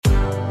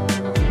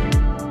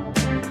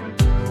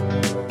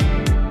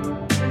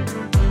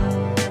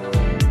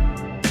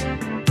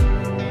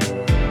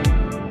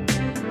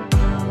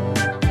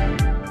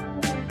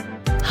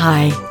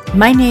Hi,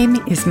 my name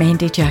is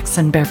Mandy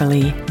Jackson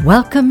Beverly.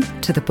 Welcome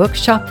to the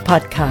Bookshop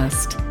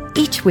podcast.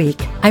 Each week,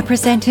 I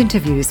present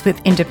interviews with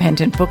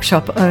independent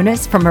bookshop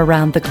owners from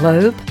around the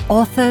globe,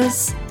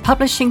 authors,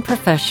 publishing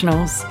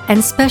professionals,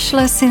 and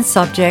specialists in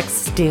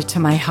subjects dear to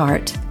my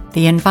heart,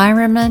 the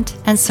environment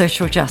and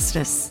social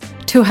justice.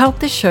 To help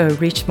the show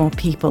reach more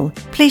people,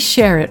 please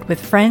share it with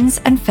friends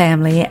and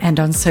family and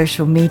on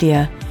social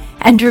media.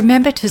 And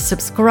remember to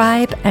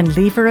subscribe and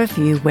leave a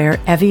review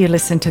wherever you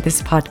listen to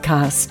this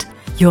podcast.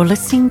 You're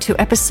listening to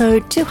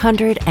episode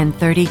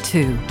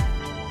 232.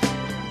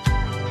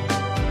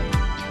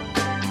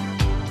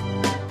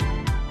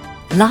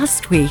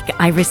 Last week,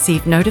 I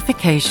received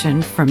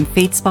notification from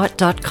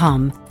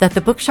feedspot.com that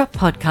the Bookshop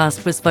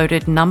podcast was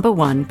voted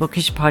 #1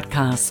 bookish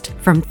podcast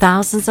from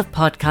thousands of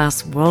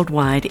podcasts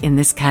worldwide in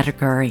this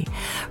category.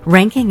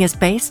 Ranking is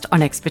based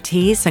on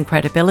expertise and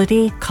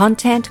credibility,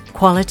 content,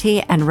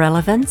 quality and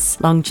relevance,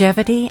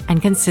 longevity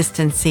and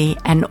consistency,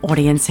 and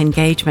audience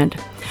engagement.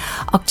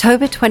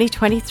 October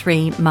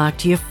 2023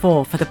 marked year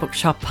 4 for the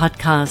Bookshop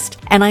podcast,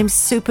 and I'm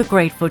super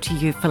grateful to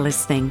you for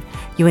listening.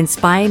 You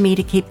inspire me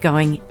to keep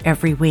going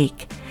every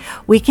week.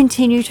 We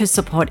continue to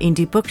support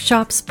indie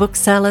bookshops,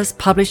 booksellers,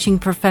 publishing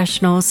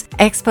professionals,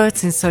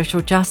 experts in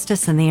social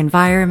justice and the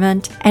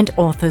environment, and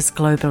authors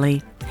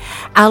globally.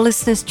 Our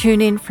listeners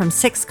tune in from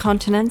 6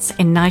 continents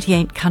in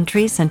 98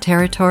 countries and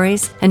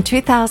territories and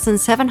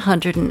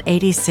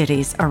 2,780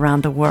 cities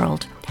around the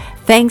world.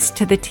 Thanks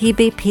to the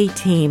TBP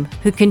team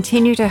who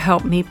continue to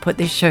help me put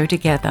this show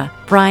together,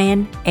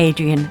 Brian,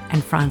 Adrian,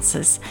 and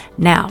Francis.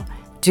 Now,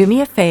 do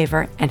me a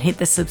favor and hit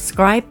the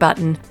subscribe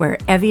button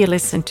wherever you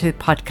listen to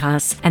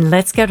podcasts, and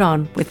let's get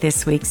on with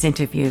this week's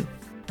interview.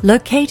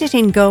 Located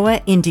in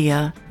Goa,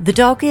 India, the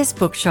Dog Ears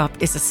Bookshop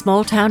is a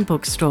small-town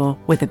bookstore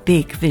with a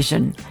big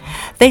vision.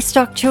 They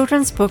stock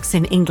children's books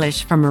in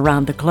English from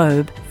around the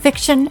globe,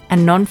 fiction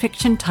and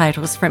non-fiction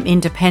titles from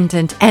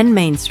independent and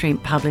mainstream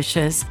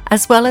publishers,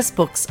 as well as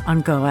books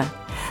on Goa.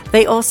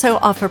 They also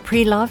offer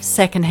pre-loved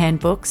second-hand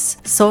books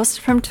sourced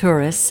from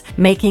tourists,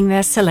 making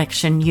their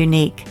selection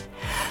unique.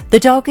 The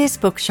Dog Ears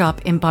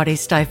Bookshop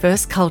embodies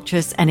diverse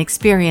cultures and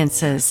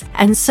experiences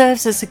and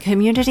serves as a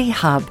community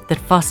hub that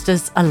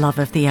fosters a love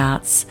of the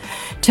arts.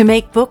 To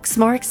make books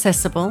more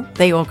accessible,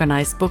 they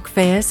organize book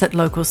fairs at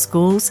local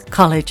schools,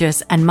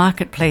 colleges, and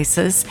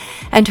marketplaces,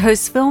 and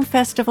host film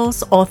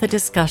festivals, author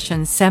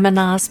discussions,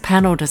 seminars,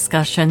 panel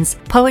discussions,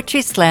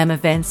 poetry slam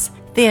events,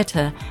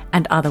 theatre,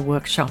 and other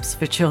workshops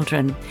for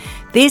children.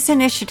 These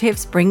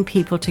initiatives bring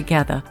people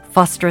together,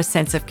 foster a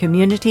sense of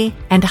community,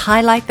 and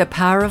highlight the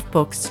power of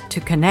books to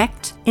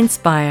connect,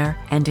 inspire,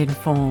 and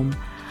inform.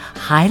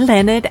 Hi,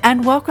 Leonard,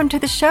 and welcome to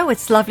the show.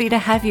 It's lovely to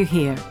have you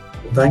here.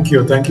 Thank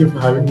you. Thank you for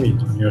having me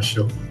on your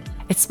show.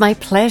 It's my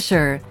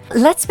pleasure.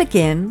 Let's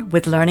begin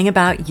with learning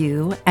about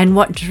you and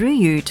what drew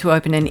you to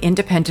open an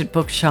independent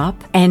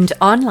bookshop and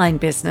online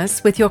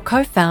business with your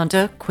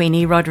co-founder,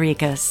 Queenie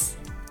Rodriguez.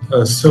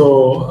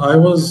 So I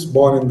was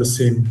born in this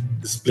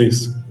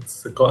place.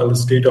 It's the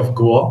state of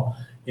Goa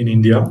in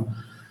India.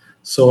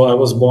 So I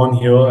was born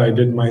here. I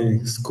did my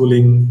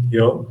schooling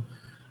here.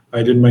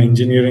 I did my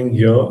engineering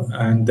here.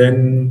 And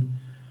then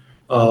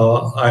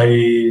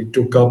I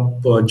took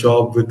up a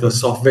job with a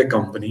software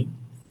company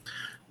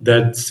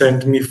that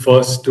sent me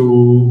first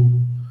to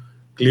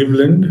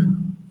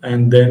Cleveland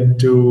and then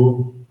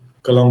to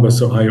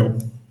Columbus, Ohio.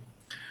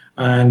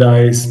 And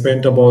I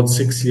spent about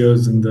 6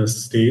 years in the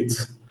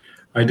States.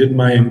 I did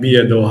my MBA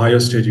at the Ohio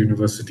State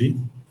University.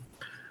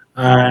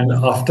 And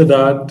after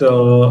that,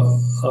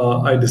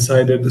 I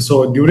decided,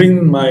 so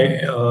during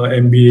my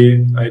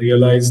MBA, I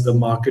realized the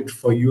market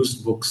for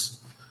used books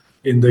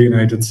in the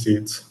United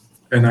States.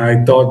 And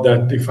I thought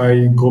that if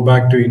I go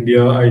back to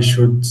India, I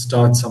should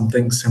start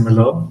something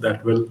similar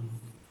that will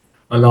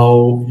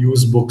allow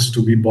used books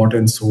to be bought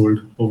and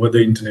sold over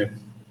the internet.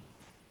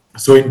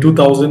 So in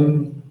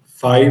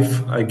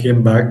 2005, I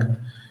came back.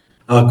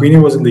 Queenie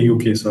was in the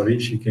UK,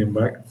 she came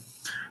back.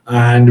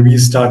 And we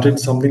started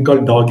something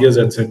called Dog Ears,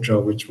 etc.,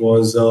 which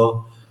was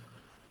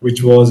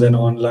an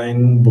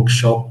online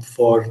bookshop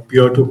for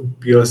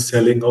peer-to-peer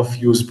selling of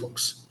used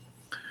books.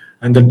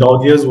 And the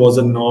Dog Ears was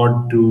a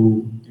nod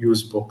to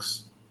used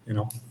books,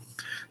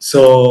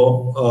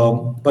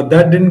 So, but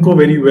that didn't go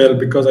very well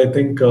because I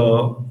think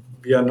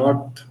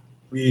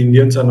we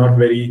Indians are not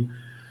very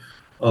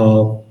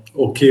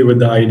okay with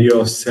the idea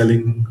of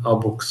selling our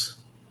books,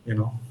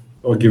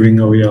 or giving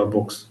away our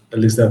books. At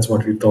least that's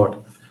what we thought.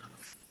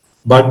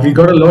 But we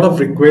got a lot of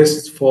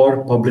requests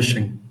for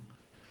publishing.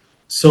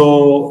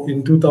 So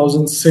in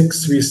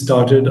 2006, we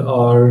started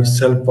our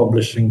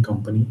self-publishing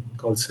company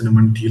called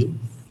Cinnamon Teal.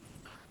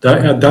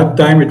 At that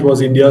time, it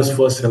was India's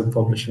first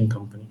self-publishing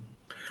company.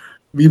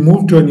 We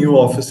moved to a new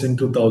office in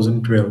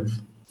 2012.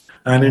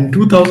 And in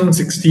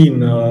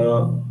 2016,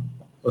 a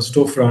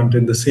storefront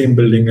in the same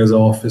building as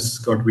our office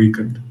got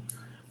vacant.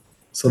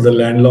 So the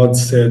landlord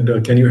said,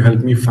 can you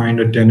help me find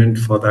a tenant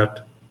for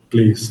that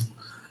place?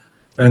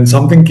 And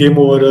something came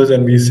over us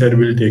and we said,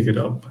 we'll take it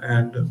up.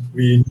 And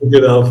we took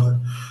it up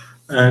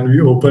and we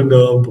opened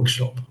a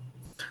bookshop.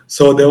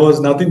 So there was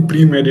nothing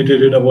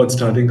premeditated about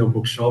starting a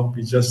bookshop.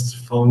 We just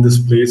found this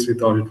place. We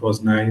thought it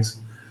was nice.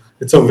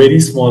 It's a very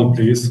small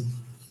place.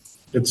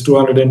 It's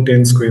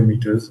 210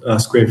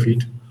 square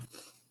feet.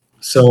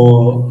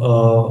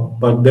 So,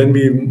 but then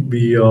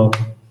we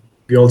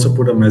also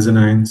put a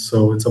mezzanine.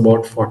 So it's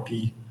about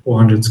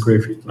 4,400 square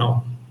feet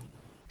now.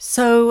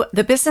 So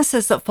the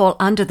businesses that fall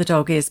under the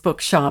Dog Ears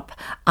Bookshop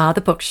are the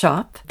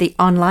Bookshop, the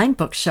online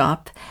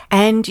bookshop,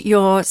 and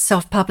your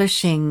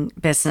self-publishing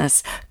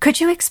business.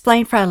 Could you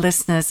explain for our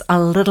listeners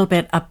a little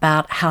bit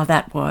about how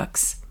that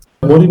works?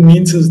 What it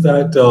means is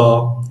that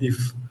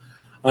if,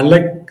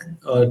 unlike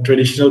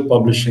traditional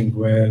publishing,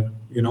 where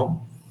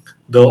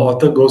the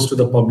author goes to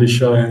the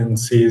publisher and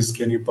says,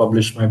 "Can you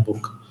publish my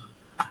book?"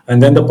 And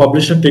then the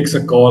publisher takes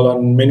a call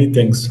on many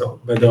things,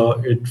 so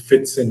whether it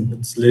fits in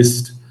its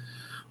list,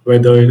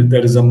 whether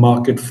there is a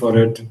market for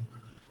it,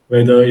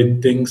 whether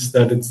it thinks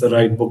that it's the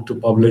right book to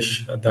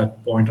publish at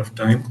that point of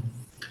time.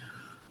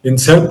 In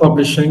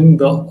self-publishing,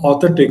 the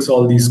author takes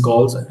all these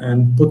calls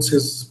and puts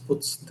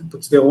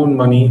their own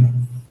money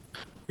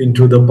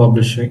into the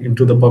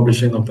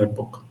publishing of that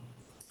book.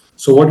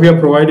 So what we are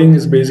providing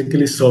is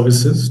basically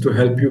services to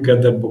help you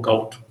get that book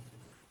out.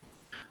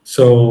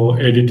 So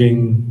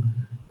editing,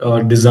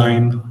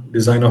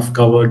 design of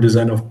cover,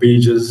 design of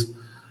pages,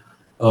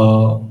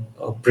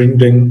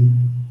 printing,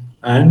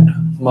 and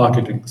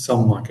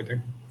some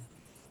marketing.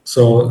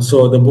 So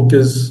the book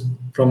is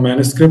from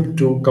manuscript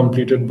to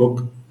completed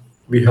book.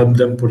 We help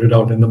them put it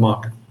out in the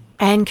market.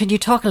 And can you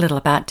talk a little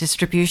about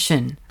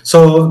distribution?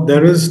 So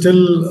there is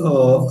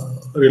still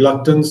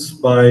reluctance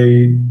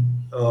by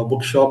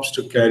bookshops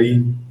to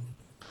carry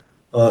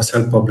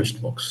self-published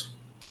books.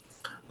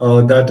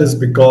 That is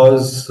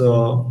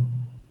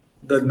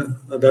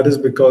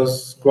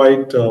because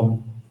quite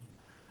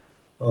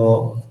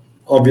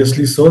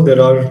obviously so there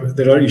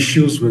are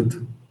issues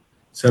with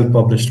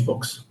self-published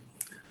books.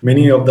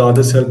 Many of the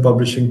other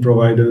self-publishing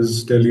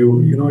providers tell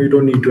you, you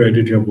don't need to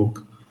edit your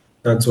book.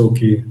 That's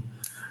okay,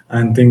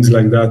 and things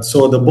like that.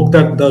 So the book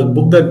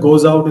that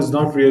goes out is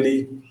not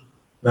really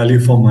value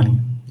for money,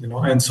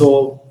 and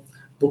so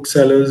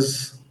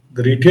booksellers,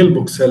 the retail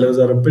booksellers,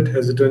 are a bit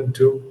hesitant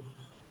to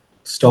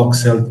stock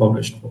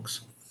self-published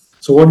books.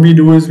 So what we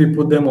do is we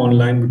put them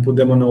online, we put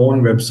them on our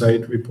own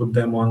website, we put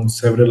them on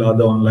several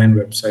other online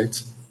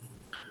websites,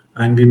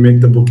 and we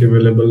make the book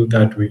available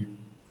that way.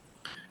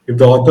 If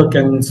the author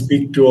can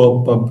speak to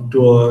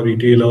a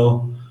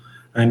retailer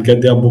and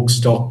get their book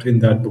stocked in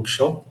that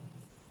bookshop,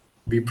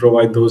 we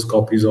provide those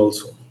copies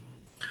also.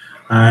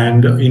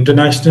 And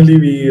internationally,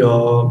 we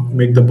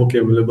make the book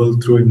available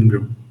through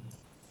Ingram.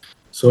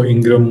 So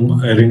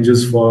Ingram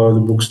arranges for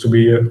the books to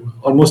be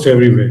almost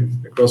everywhere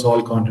across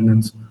all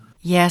continents.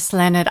 Yes,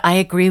 Leonard, I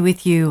agree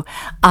with you.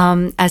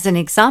 As an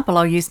example,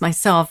 I'll use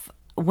myself.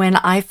 When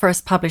I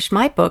first published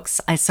my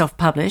books, I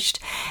self-published,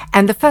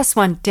 and the first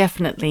one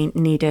definitely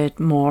needed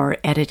more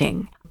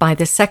editing. By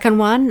the second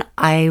one,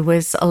 I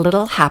was a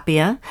little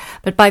happier,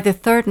 but by the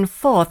third and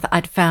fourth,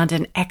 I'd found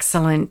an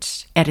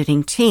excellent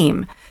editing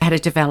team. I had a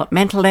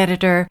developmental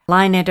editor,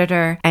 line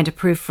editor, and a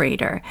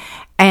proofreader.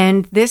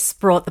 And this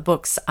brought the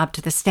books up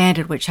to the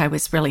standard, which I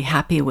was really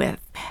happy with.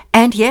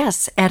 And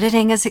yes,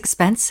 editing is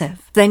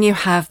expensive. Then you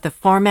have the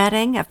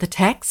formatting of the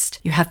text,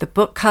 you have the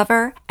book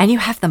cover, and you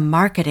have the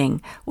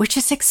marketing, which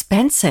is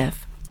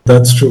expensive.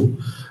 That's true.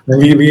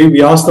 And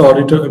we asked the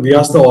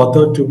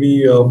author to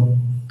be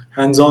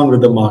hands-on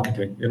with the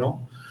marketing,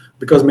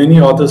 because many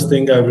authors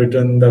think I've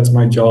written, that's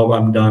my job,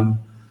 I'm done.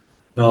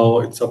 Now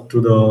it's up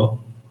to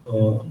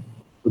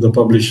the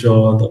publisher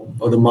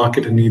or the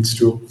marketer needs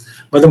to.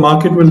 But the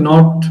market will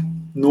not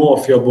know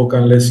of your book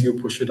unless you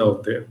push it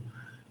out there,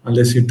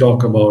 unless you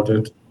talk about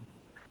it.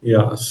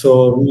 Yeah,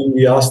 so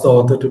we asked the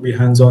author to be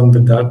hands-on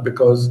with that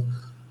because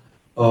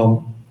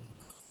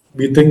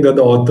we think that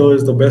the author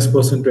is the best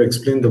person to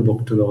explain the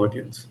book to the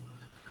audience.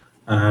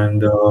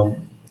 And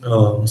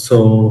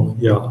so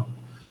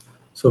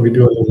we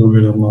do a little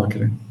bit of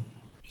marketing.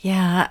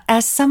 Yeah,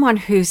 as someone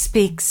who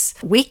speaks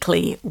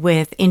weekly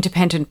with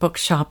independent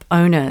bookshop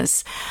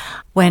owners,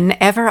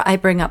 whenever I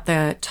bring up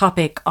the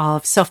topic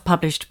of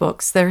self-published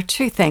books, there are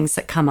two things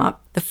that come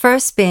up. The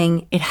first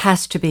being it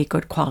has to be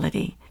good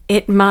quality.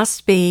 It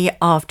must be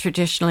of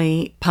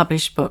traditionally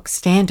published book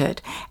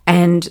standard,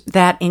 and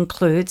that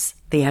includes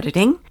the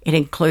editing. It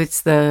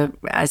includes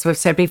as we've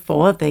said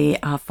before, the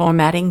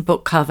formatting,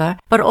 book cover,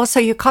 but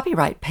also your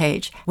copyright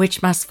page,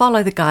 which must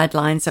follow the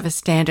guidelines of a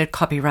standard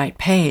copyright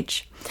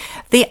page.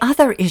 The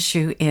other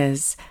issue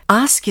is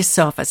ask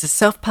yourself as a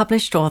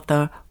self-published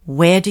author,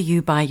 where do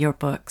you buy your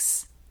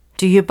books?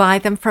 Do you buy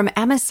them from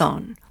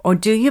Amazon or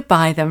do you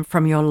buy them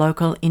from your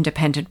local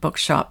independent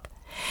bookshop?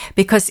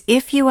 Because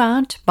if you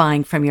aren't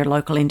buying from your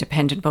local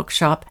independent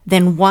bookshop,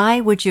 then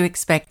why would you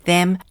expect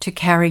them to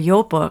carry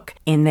your book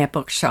in their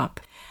bookshop?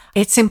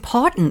 It's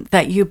important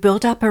that you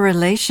build up a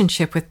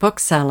relationship with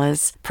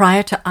booksellers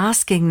prior to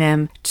asking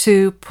them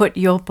to put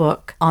your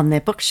book on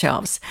their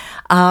bookshelves.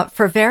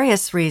 For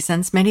various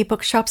reasons, many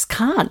bookshops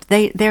can't.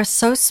 They're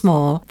so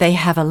small, they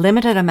have a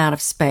limited amount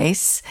of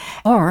space,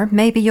 or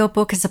maybe your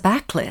book is a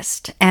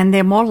backlist and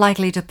they're more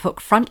likely to put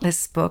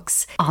frontlist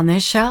books on their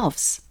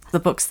shelves, the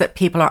books that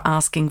people are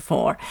asking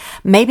for.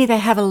 Maybe they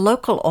have a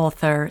local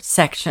author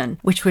section,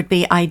 which would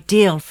be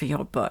ideal for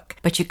your book.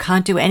 But you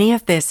can't do any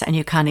of this, and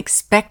you can't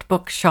expect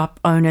bookshop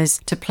owners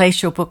to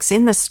place your books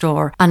in the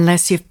store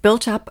unless you've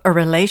built up a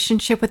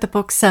relationship with the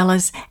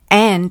booksellers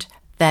and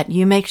that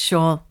you make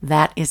sure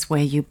that is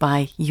where you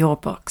buy your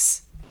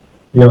books.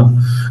 Yeah,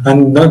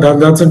 and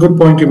that's a good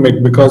point you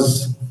make,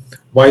 because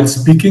while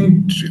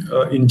speaking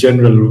in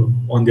general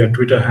on their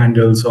Twitter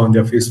handles or on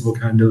their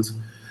Facebook handles,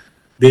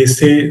 they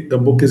say the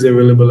book is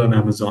available on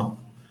Amazon,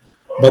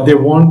 but they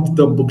want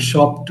the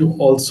bookshop to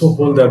also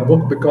hold that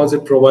book because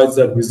it provides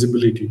that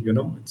visibility.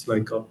 It's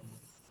like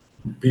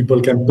people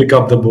can pick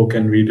up the book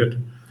and read it.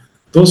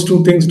 Those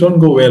two things don't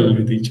go well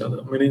with each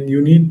other. I mean,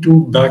 you need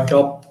to back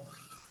up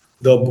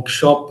the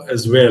bookshop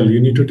as well. You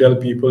need to tell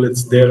people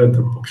it's there at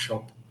the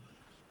bookshop.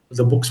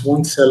 The books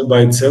won't sell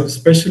by itself,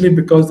 especially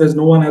because there's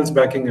no one else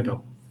backing it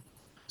up.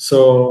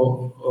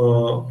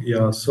 So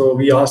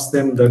we ask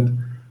them that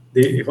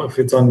if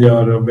it's on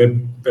their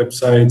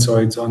websites or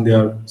it's on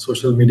their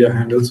social media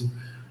handles,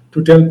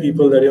 to tell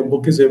people that your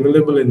book is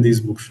available in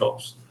these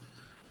bookshops,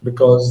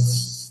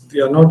 because they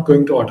are not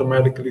going to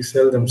automatically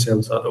sell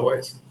themselves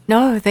otherwise.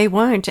 No, they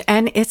won't.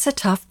 And it's a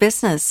tough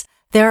business.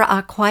 There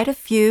are quite a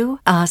few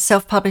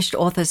self-published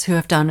authors who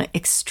have done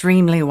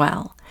extremely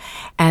well,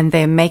 and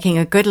they're making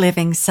a good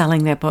living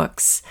selling their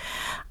books.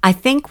 I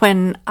think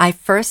when I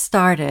first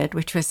started,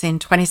 which was in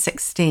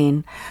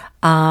 2016,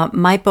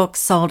 my book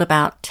sold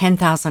about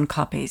 10,000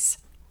 copies,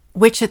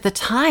 which at the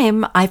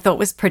time I thought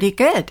was pretty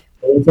good.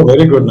 It's a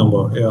very good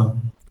number, yeah.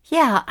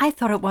 Yeah, I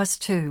thought it was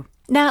too.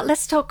 Now,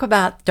 let's talk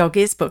about Dog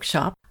Ears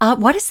Bookshop.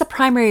 What is the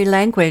primary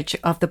language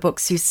of the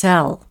books you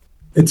sell?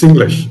 It's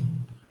English.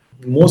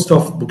 Most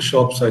of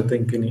bookshops, I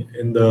think,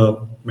 in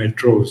the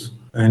metros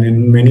and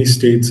in many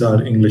states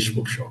are English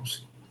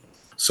bookshops.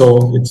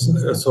 So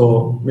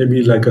so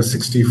maybe like a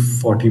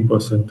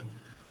 60-40%.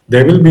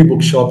 There will be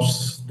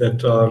bookshops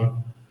that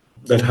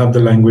have the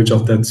language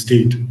of that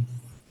state.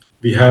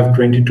 We have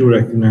 22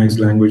 recognized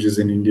languages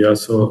in India,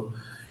 so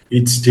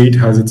each state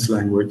has its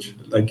language.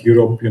 Like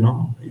Europe,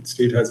 each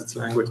state has its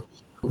language.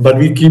 But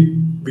we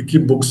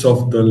keep books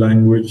of the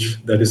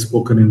language that is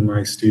spoken in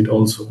my state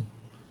also.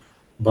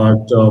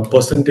 But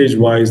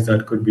percentage-wise,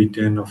 that could be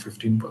 10 or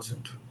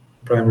 15%.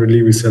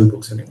 Primarily, we sell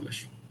books in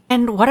English.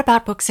 And what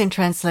about books in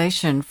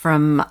translation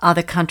from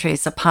other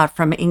countries apart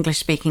from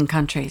English-speaking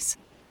countries?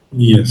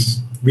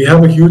 Yes, we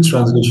have a huge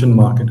translation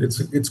market.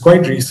 It's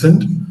quite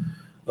recent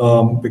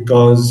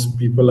because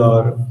people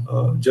are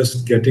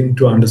just getting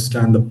to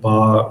understand the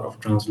power of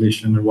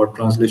translation and what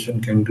translation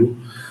can do.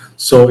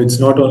 So it's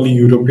not only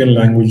European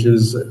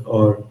languages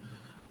or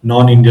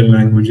non-Indian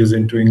languages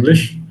into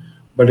English,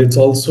 but it's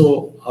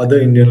also other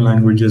Indian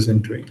languages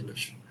into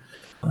English.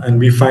 And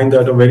we find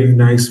that a very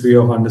nice way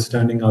of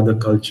understanding other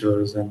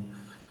cultures and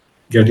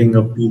getting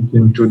a peek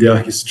into their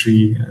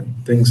history and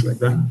things like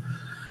that.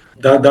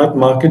 That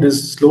market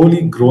is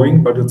slowly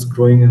growing, but it's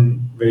growing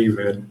in very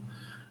well.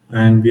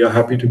 And we are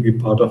happy to be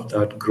part of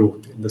that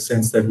growth in the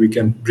sense that we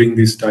can bring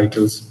these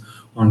titles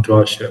onto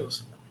our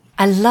shelves.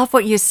 I love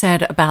what you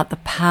said about the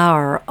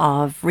power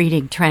of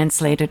reading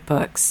translated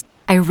books.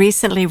 I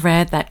recently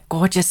read that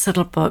gorgeous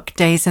little book,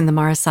 Days in the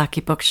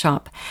Murasaki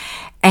Bookshop,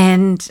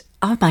 and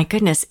oh my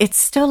goodness, it's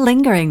still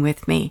lingering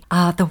with me.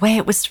 The way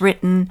it was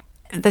written,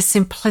 the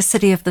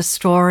simplicity of the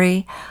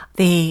story,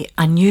 the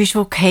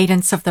unusual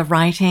cadence of the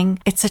writing.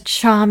 It's a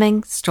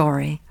charming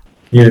story.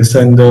 Yes,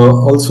 and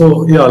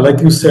also, yeah, like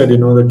you said,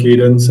 the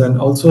cadence and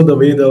also the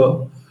way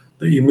the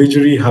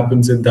imagery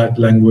happens in that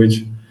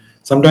language.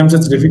 Sometimes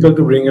it's difficult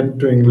to bring it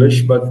to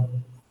English, but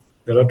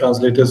there are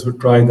translators who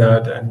try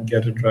that and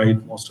get it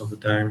right most of the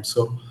time.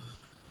 So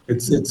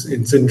it's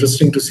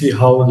interesting to see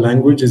how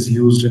language is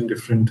used in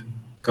different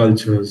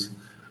cultures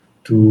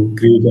to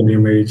create an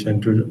image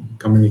and to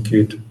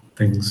communicate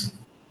things.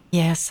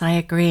 Yes, I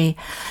agree.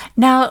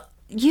 Now,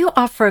 you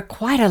offer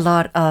quite a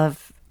lot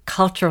of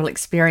cultural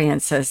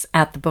experiences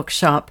at the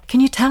bookshop. Can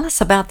you tell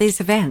us about these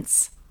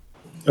events?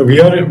 We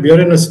are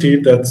in a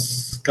state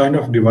that's kind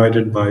of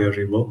divided by a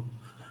river,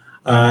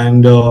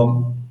 and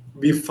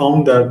we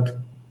found that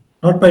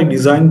not by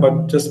design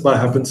but just by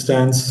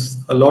happenstance,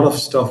 a lot of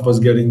stuff was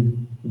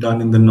getting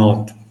done in the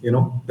north.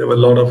 There were a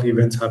lot of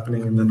events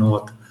happening in the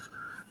north,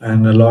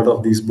 and a lot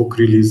of these book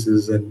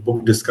releases and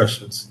book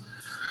discussions.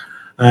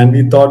 And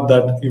we thought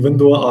that even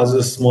though ours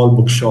is a small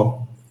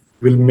bookshop,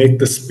 we'll make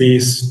the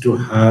space to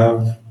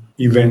have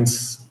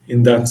events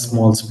in that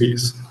small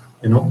space.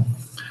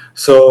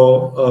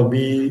 So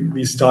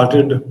we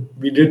started.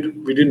 We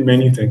did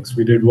many things.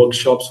 We did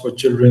workshops for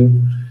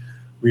children.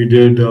 We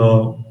did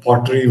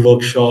pottery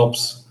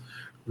workshops.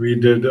 We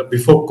did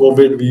before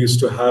COVID. We used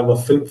to have a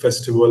film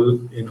festival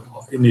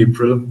in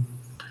April,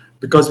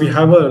 because we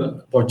have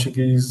a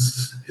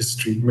Portuguese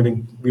history,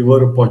 meaning we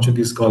were a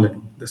Portuguese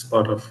colony. This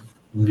part of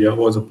India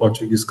was a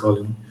Portuguese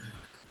colony.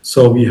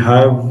 So we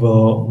have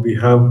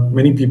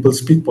many people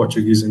speak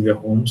Portuguese in their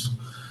homes.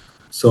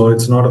 So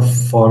it's not a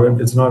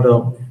foreign, it's not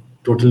a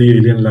totally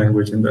alien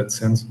language in that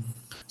sense.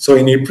 So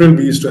in April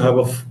we used to have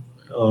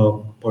a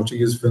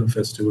Portuguese film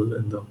festival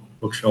in the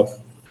bookshop,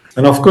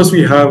 and of course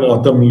we have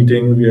author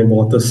meetings, we have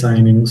author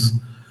signings,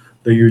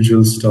 the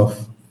usual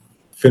stuff,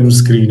 film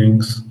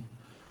screenings.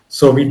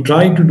 So we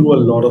try to do a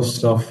lot of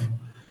stuff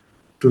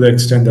to the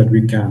extent that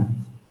we can.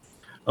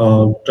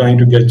 Trying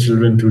to get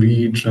children to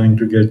read, trying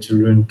to get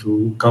children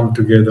to come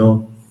together.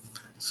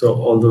 So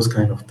all those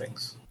kind of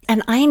things.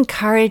 And I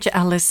encourage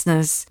our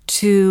listeners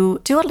to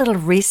do a little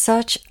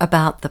research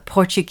about the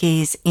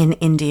Portuguese in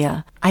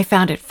India. I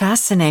found it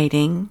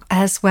fascinating,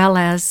 as well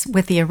as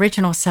with the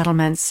original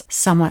settlements,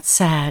 somewhat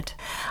sad.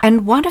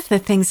 And one of the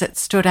things that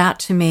stood out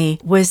to me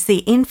was the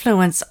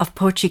influence of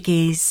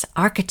Portuguese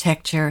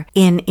architecture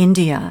in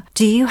India.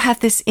 Do you have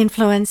this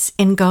influence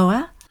in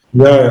Goa?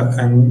 Yeah,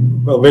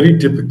 and a very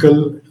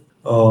typical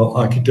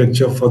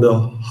architecture for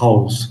the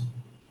house,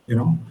 you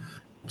know.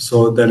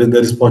 So there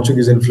is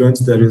Portuguese influence,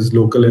 there is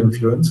local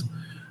influence,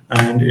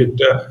 and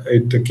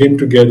it came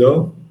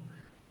together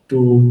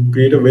to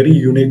create a very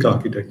unique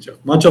architecture.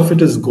 Much of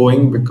it is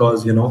going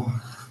because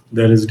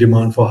there is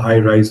demand for high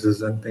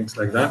rises and things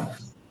like that,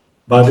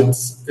 but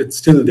it's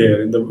still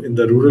there in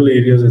the rural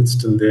areas. It's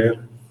still there.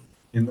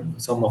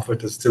 Some of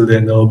it is still there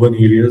in the urban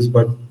areas,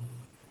 but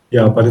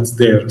yeah, but it's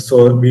there.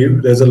 So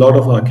there's a lot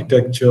of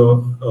architecture.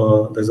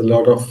 There's a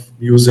lot of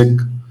music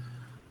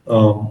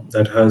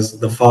that has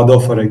the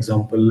fado, for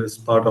example, is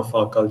part of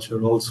our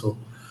culture also.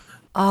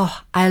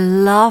 Oh, I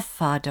love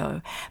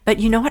fado. But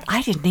you know what?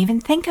 I didn't even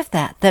think of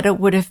that it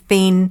would have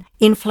been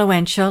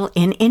influential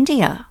in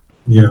India.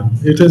 Yeah,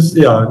 it is.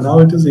 Yeah, now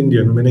it is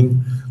Indian,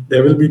 meaning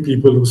there will be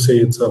people who say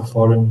it's a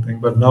foreign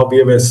thing, but now we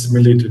have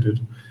assimilated it.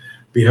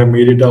 We have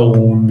made it our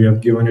own. We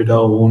have given it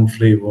our own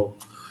flavor.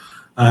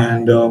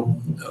 And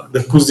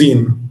the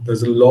cuisine,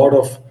 there's a lot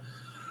of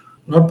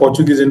not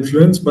Portuguese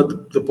influence,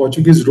 but the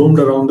Portuguese roamed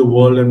around the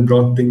world and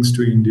brought things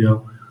to India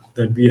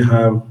that we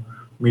have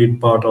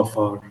made part of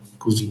our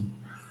cuisine.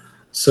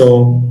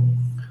 So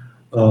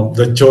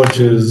the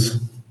churches,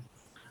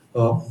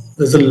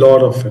 there's a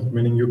lot of it,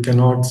 meaning you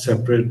cannot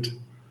separate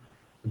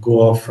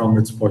Goa from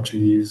its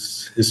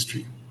Portuguese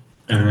history.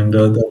 And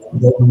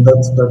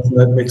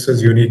that makes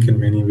us unique in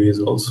many ways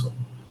also.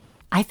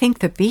 I think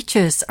the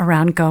beaches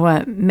around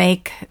Goa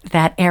make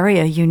that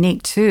area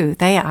unique too.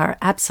 They are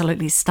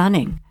absolutely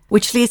stunning.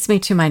 Which leads me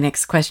to my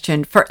next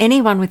question. For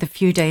anyone with a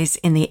few days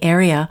in the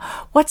area,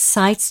 what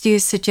sites do you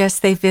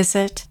suggest they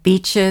visit?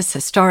 Beaches,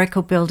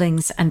 historical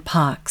buildings, and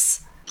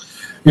parks?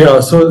 Yeah,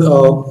 so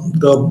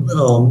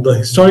the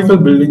historical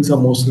buildings are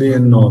mostly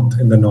in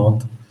the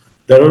north.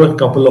 There are a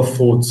couple of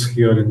forts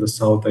here in the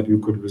south that you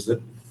could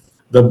visit.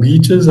 The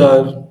beaches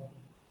are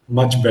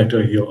much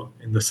better here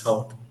in the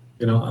south.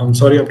 I'm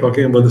sorry I'm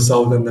talking about the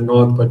south and the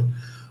north, but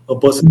a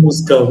person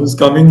who's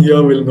coming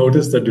here will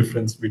notice the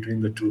difference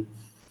between the two.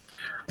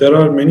 There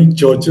are many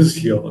churches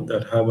here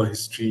that have a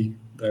history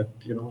that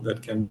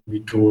can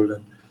be told.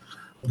 And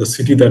the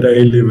city that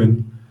I live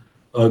in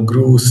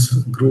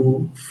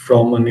grew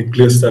from a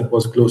nucleus that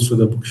was close to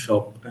the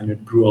bookshop, and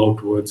it grew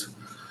outwards.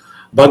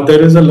 But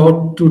there is a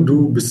lot to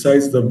do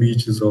besides the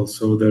beaches.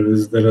 Also,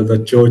 there are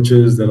the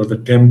churches, there are the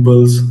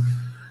temples,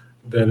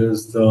 there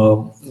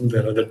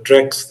are the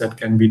treks that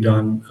can be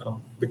done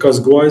because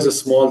Goa is a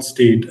small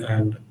state,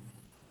 and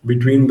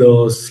between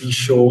the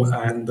seashore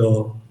and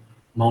the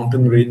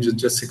mountain range is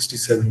just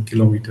 67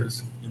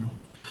 kilometers.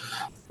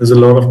 There's a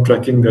lot of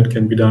trekking that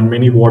can be done,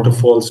 many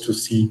waterfalls to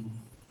see.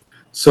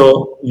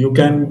 So you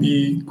can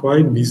be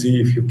quite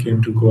busy if you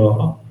came to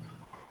Goa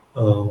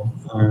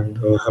and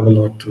have a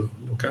lot to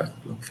look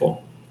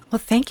for. Well,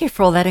 thank you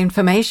for all that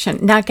information.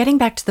 Now, getting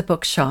back to the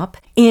bookshop,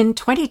 in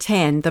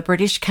 2010, the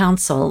British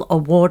Council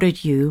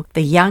awarded you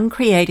the Young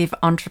Creative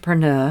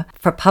Entrepreneur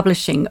for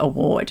Publishing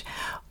Award.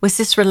 Was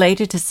this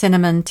related to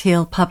Cinnamon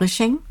Teal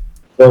Publishing?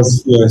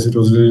 Yes, it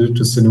was related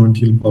to Cinnamon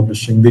Teal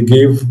Publishing. They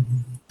gave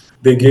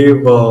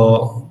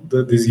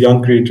these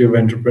Young Creative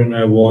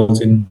Entrepreneur Awards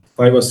in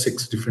 5 or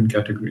 6 different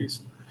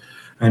categories,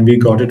 and we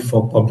got it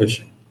for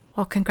publishing.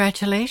 Well,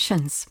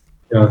 congratulations.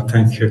 Yeah,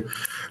 thank you.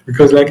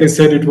 Because like I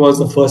said, it was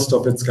the first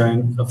of its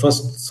kind, the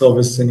first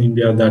service in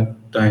India at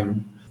that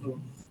time.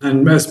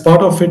 And as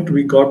part of it,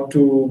 we got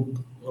to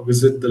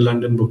visit the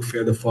London Book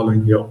Fair the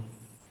following year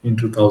in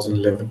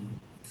 2011.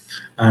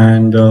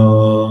 And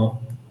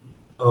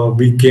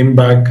we came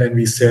back and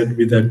we said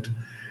that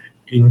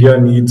India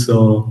needs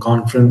a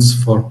conference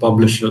for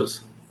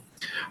publishers.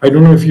 I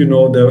don't know if you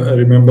know, I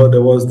remember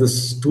there was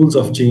this Tools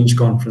of Change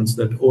conference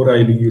that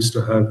O'Reilly used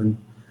to have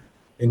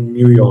in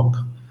New York.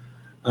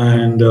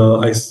 And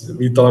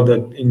we thought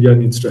that India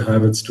needs to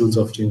have its Tools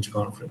of Change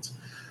conference.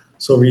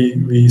 So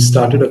we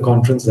started a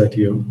conference that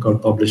year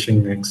called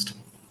Publishing Next.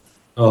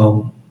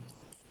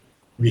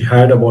 We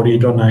had about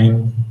 8 or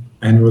 9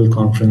 annual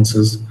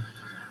conferences.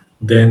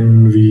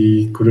 Then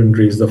we couldn't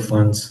raise the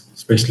funds.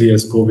 especially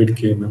as COVID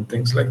came and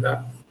things like that.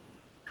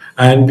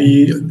 And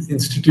we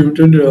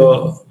instituted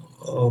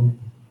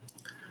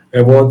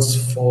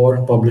awards for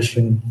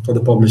publishing, for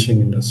the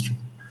publishing industry.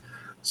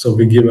 So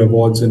we give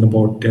awards in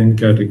about 10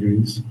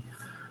 categories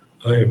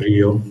every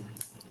year.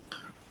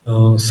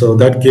 So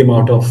that came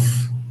out of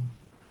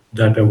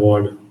that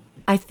award.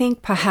 I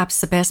think perhaps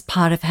the best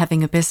part of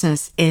having a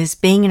business is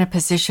being in a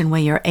position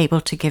where you're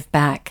able to give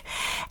back.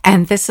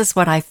 And this is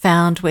what I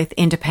found with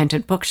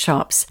independent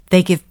bookshops.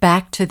 They give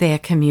back to their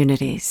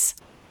communities.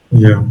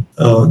 Yeah.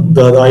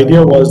 The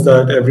idea was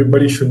that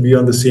everybody should be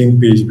on the same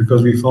page,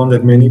 because we found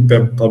that many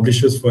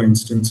publishers, for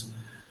instance,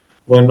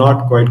 were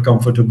not quite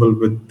comfortable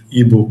with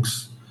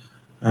ebooks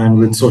and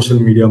with social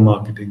media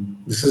marketing.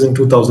 This is in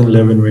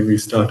 2011 when we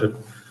started.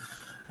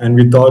 And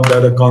we thought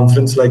that a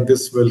conference like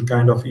this will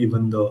kind of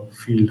even the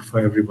field for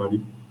everybody,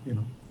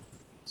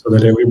 so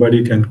that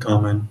everybody can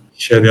come and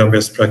share their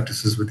best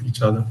practices with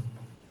each other.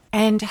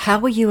 And how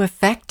were you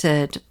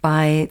affected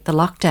by the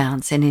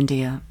lockdowns in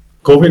India?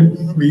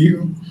 COVID,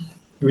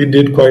 we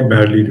did quite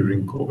badly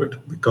during COVID,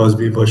 because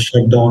we were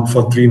shut down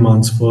for 3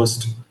 months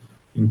first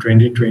in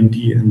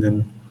 2020, and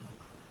then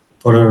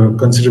for a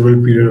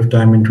considerable period of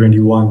time in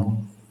 21.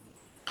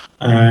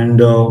 And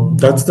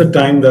that's the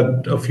time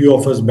that a few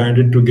of us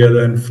banded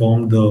together and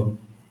formed the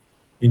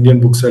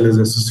Indian Booksellers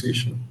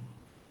Association.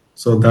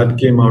 So that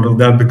came out of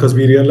that, because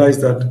we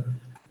realized that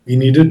we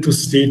needed to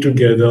stay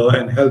together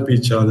and help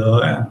each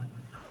other and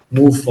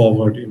move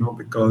forward,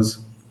 because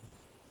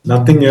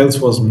nothing else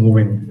was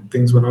moving.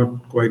 Things were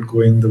not quite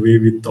going the way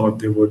we thought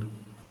they would.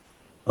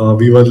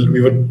 We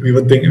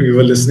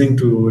were listening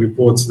to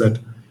reports that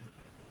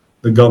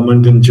the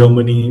government in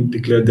Germany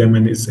declared them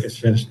an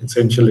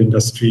essential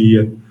industry,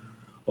 and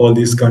all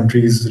these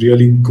countries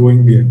really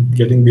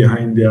getting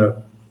behind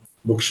their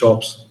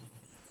bookshops,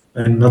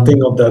 and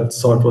nothing of that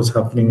sort was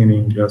happening in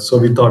India. So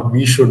we thought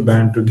we should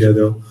band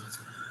together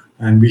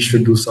and we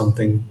should do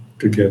something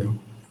together.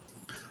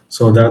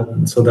 So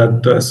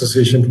that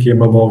association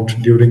came about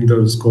during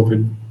those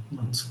COVID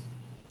months.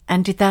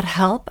 And did that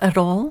help at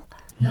all?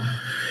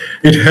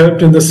 It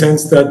helped in the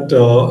sense that,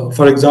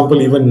 for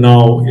example, even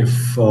now,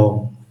 if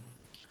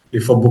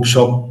a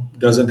bookshop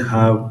doesn't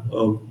have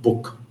a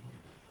book,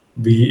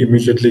 we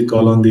immediately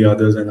call on the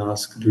others and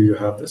ask, do you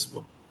have this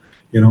book?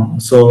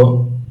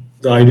 So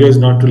the idea is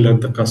not to let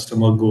the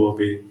customer go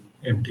away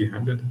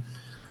empty-handed.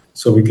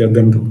 So we get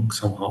them the book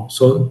somehow.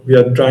 So we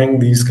are trying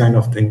these kind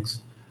of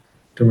things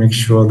to make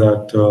sure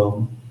that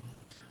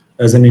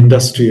as an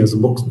industry, as a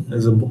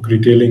book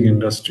retailing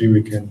industry,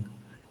 we can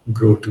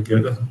grow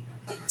together.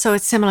 So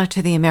it's similar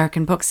to the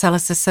American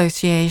Booksellers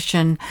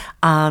Association,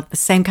 the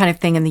same kind of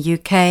thing in the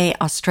UK,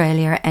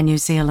 Australia, and New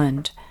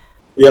Zealand.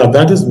 Yeah,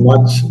 that's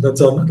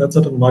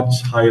at a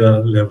much higher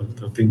level,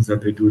 the things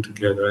that they do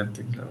together and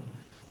things like that.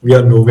 We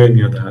are nowhere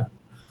near that,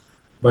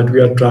 but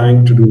we are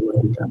trying to do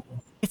what we can.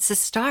 It's a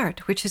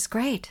start, which is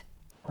great.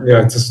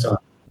 Yeah, it's a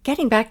start.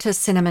 Getting back to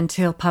Cinnamon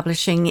Teal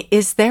Publishing,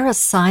 is there a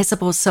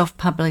sizable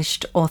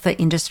self-published author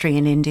industry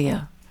in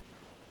India?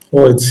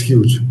 Oh, it's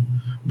huge,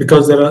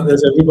 because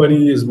there's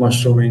everybody is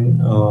mushrooming.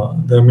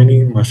 There are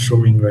many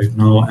mushrooming right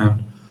now,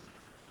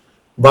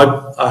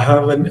 but I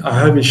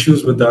have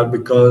issues with that,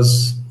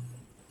 because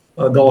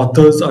the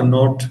authors are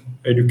not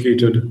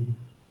educated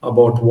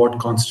about what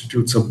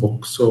constitutes a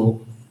book.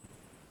 So,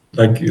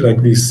 like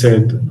we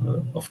said,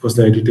 of course,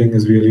 the editing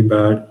is really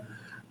bad,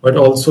 but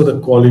also the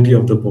quality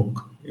of the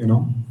book.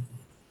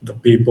 The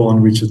paper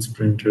on which it's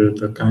printed,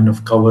 the kind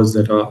of covers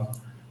that are,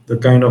 the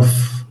kind of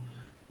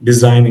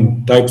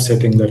designing,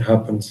 typesetting that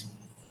happens,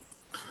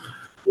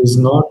 is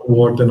not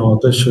what an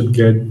author should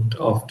get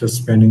after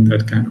spending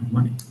that kind of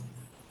money.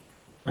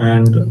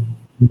 And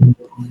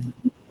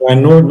I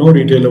know no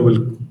retailer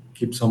will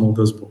keep some of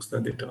those books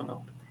that they turn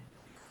out.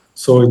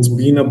 So it's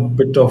been a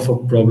bit of a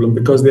problem,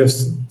 because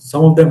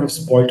some of them have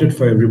spoiled it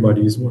for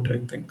everybody, is what I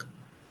think.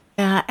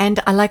 Yeah, and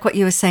I like what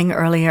you were saying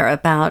earlier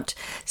about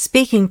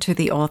speaking to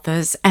the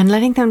authors and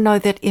letting them know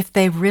that if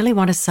they really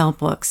want to sell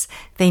books,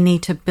 they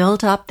need to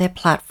build up their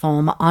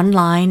platform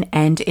online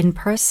and in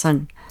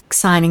person.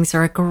 Signings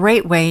are a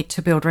great way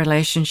to build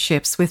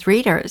relationships with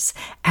readers,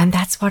 and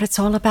that's what it's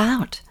all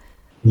about.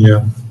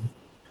 Yeah.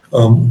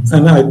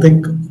 And I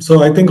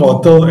think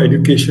author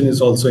education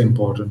is also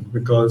important,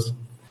 because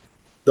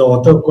the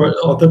author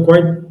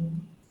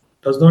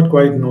does not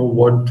quite know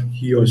what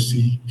he or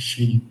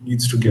she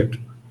needs to get,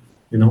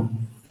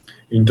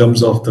 in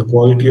terms of the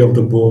quality of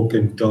the book,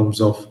 in terms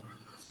of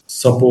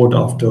support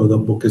after the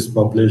book is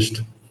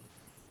published,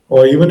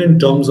 or even in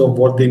terms of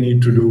what they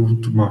need to do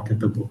to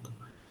market the book.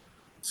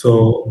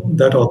 So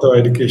that author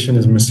education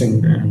is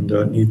missing and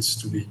needs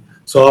to be.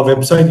 So our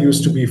website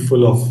used to be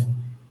full of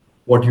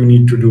what you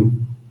need to do,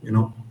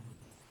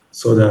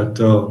 so that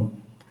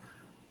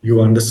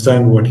you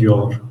understand what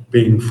you're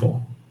paying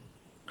for.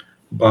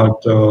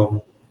 But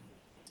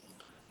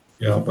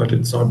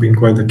it's not been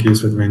quite the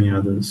case with many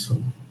others.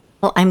 So.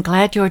 Well, I'm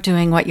glad you're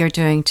doing what you're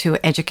doing to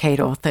educate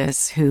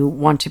authors who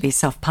want to be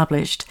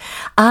self-published.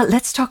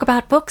 Let's talk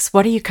about books.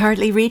 What are you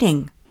currently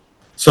reading?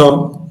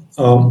 So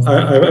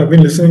I've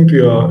been listening to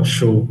your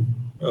show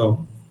uh,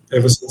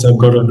 ever since I've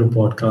got onto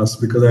podcasts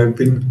because I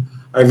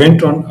went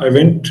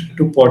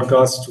to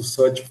podcasts to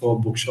search for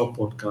Bookshop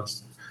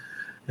podcast,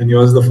 and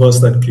yours the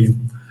first that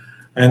came.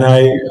 And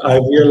I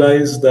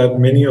realized that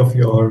many of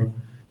your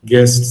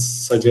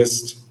guests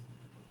suggest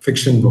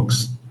fiction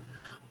books,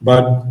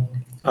 but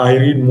I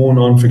read more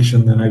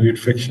non-fiction than I read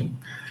fiction.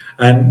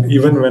 And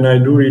even when I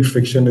do read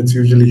fiction, it's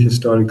usually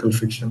historical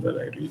fiction that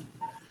I read.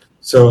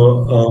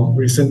 So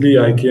recently,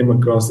 I came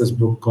across this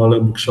book called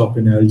A Bookshop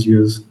in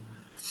Algiers,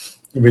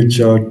 which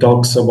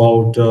talks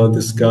about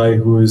this guy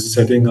who is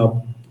setting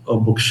up a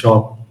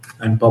bookshop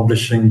and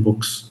publishing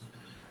books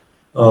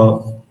uh,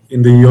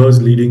 in the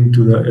years leading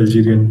to the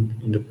Algerian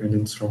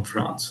independence from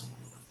France.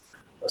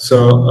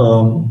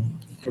 So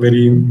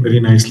very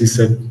nicely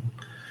said.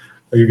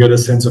 You get a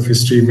sense of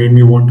history. Made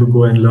me want to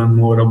go and learn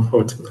more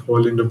about the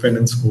whole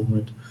independence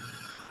movement.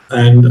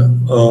 And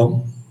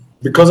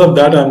because of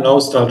that, I've now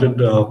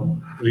started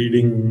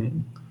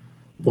reading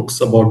books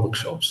about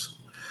bookshops.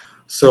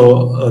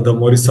 So the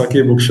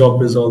Morisake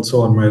bookshop is also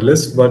on my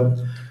list, but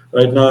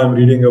right now I'm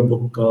reading a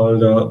book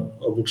called A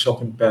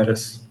Bookshop in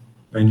Paris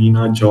by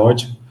Nina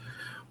George,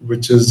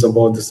 which is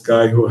about this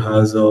guy who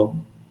has a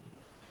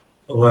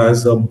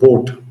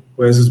boat,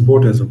 who has his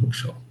boat as a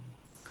bookshop,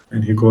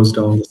 and he goes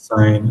down the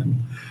Seine. And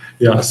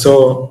yeah,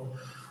 so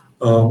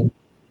um,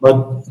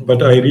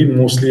 but I read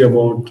mostly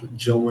about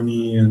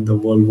Germany and the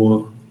World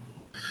War.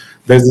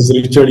 There's this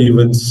Richard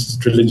Evans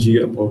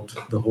trilogy about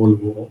the whole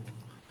war,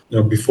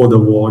 before the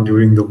war,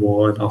 during the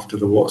war, and after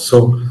the war.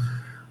 So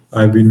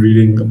I've been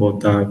reading about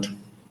that.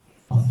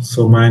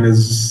 So mine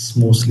is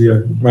mostly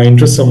my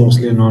interests are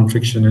mostly in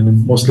nonfiction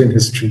and mostly in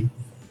history.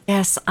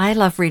 Yes, I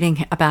love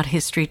reading about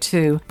history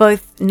too,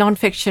 both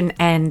nonfiction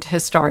and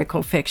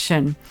historical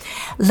fiction.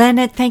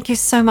 Leonard, thank you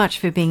so much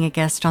for being a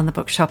guest on the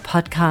Bookshop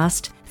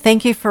podcast.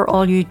 Thank you for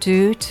all you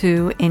do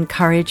to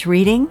encourage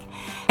reading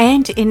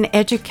and in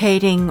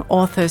educating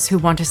authors who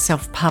want to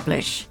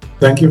self-publish.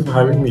 Thank you for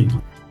having me.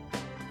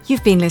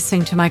 You've been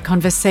listening to my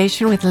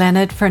conversation with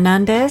Leonard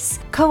Fernandes,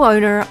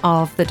 co-owner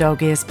of the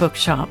Dog Ears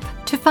Bookshop.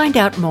 To find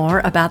out more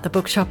about the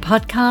Bookshop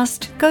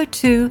podcast, go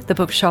to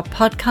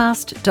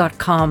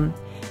thebookshoppodcast.com.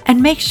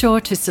 And make sure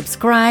to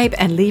subscribe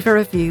and leave a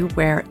review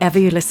wherever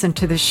you listen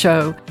to the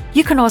show.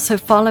 You can also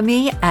follow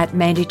me at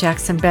Mandy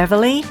Jackson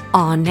Beverly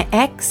on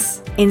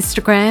X,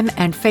 Instagram,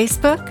 and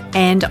Facebook,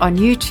 and on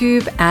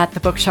YouTube at The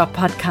Bookshop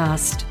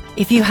Podcast.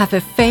 If you have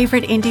a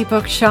favorite indie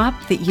bookshop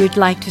that you'd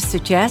like to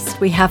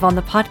suggest we have on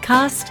the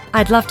podcast,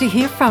 I'd love to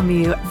hear from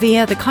you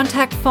via the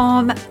contact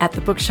form at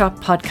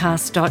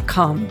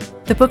thebookshoppodcast.com.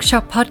 The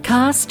Bookshop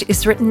Podcast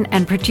is written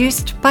and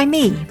produced by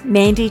me,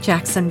 Mandy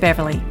Jackson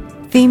Beverly.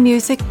 Theme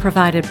music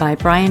provided by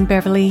Brian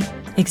Beverly,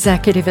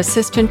 executive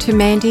assistant to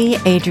Mandy,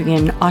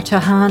 Adrian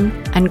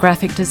Otterhan, and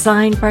graphic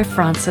design by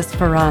Francis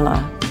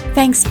Varala.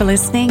 Thanks for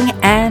listening,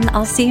 and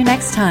I'll see you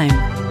next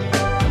time.